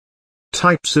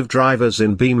Types of drivers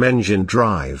in BeamNG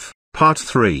Drive, Part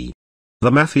 3.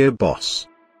 The Mafia Boss.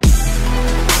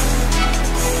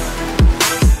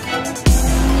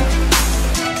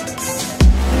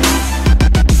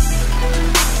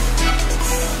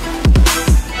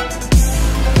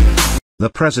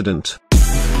 The President.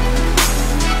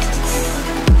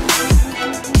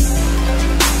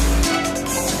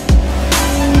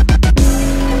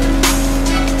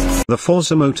 The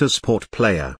Forza Motorsport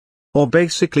player. Or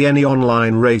basically any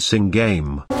online racing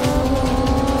game.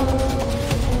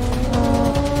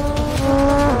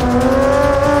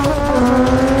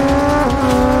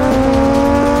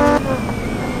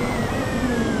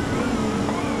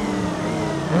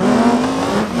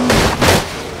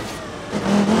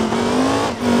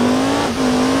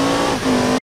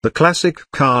 The classic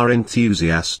car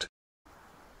enthusiast.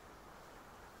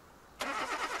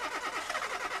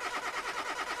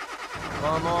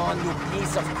 Come on, you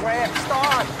piece of crap,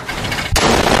 start!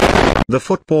 The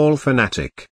football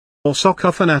fanatic. Or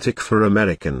soccer fanatic for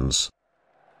Americans.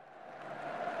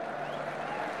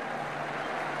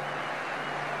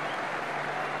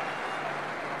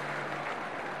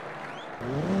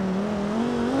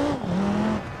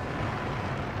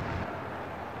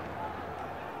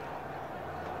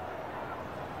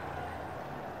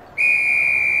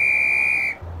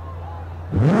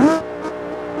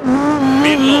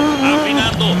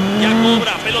 Afinando, ya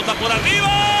cobra, pelota por arriba.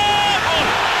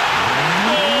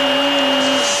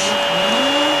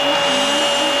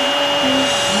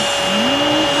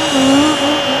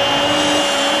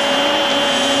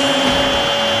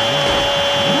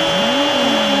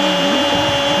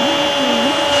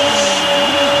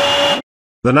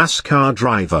 The NASCAR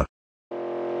driver.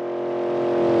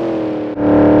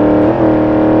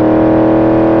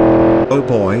 Oh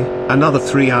boy, another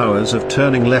 3 hours of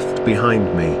turning left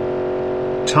behind me.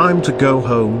 Time to go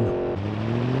home.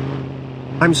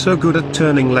 I'm so good at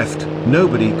turning left,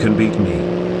 nobody can beat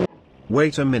me.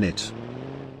 Wait a minute.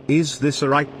 Is this a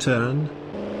right turn?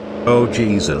 Oh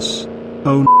Jesus.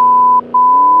 Oh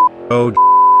Oh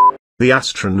the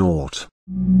astronaut.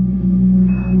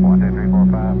 1, 2, 3, 4,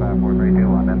 5, 5, 4, 3, 2,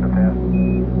 1, end the test.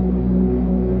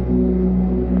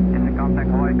 It's a contact,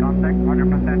 Lloyd, contact,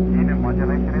 100% even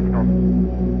modulation installed.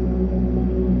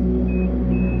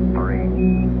 3,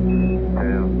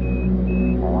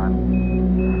 2,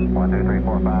 1, 1, 2, 3,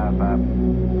 4, 5, 5.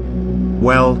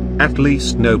 Well, at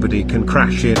least nobody can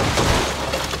crash it.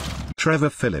 Trevor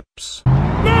Phillips. Move!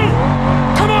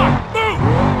 Come on, move!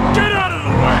 Get out of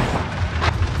the way!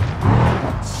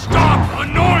 Stop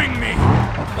annoying me!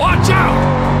 Watch out!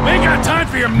 We ain't got time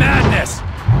for your madness!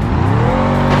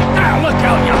 Now look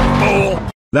out, you fool!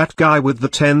 That guy with the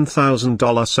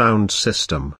 $10,000 sound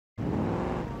system.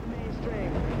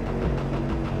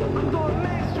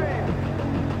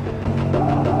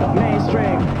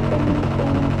 Mainstream.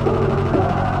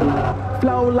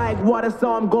 Flow like water,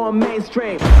 so I'm going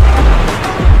mainstream.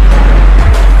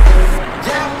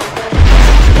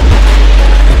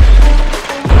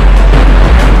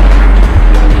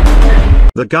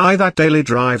 The guy that daily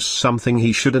drives something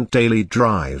he shouldn't daily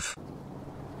drive.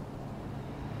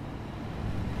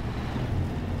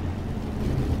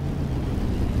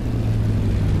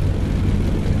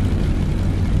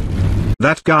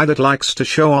 That guy that likes to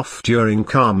show off during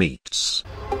car meets.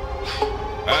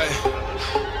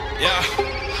 Yeah.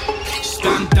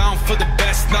 Stand down for the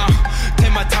best now.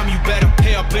 Take my time, you better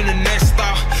pay up in the next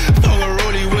style. Throw a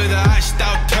rollie with a iced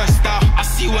out, turned out. I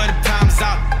see where the time's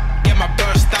out. Get my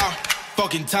burst out.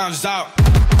 Fucking time's out. Oh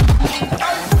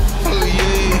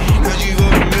yeah, cause you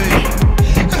voted me.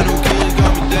 Got no kids,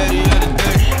 got me daddy of the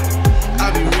day. I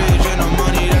be rich and no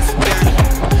money, that's a thing.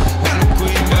 Got no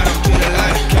queen, got no kid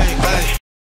alive, can't play.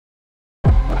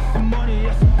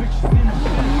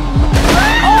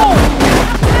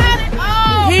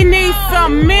 He needs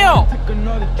some milk!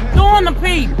 Doing the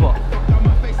people!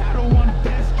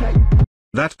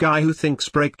 That guy who thinks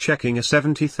brake checking a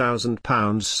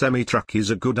 70,000-pound semi-truck is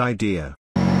a good idea.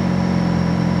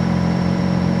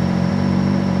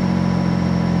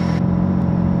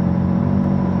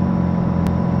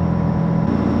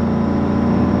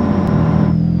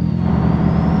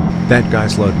 That guy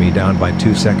slowed me down by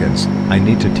 2 seconds. I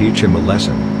need to teach him a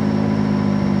lesson.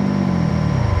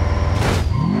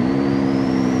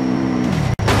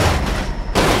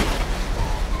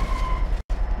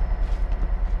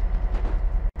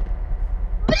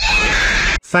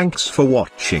 Thanks for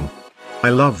watching. I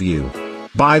love you.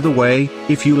 By the way,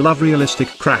 if you love realistic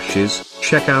crashes,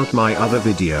 check out my other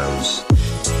videos.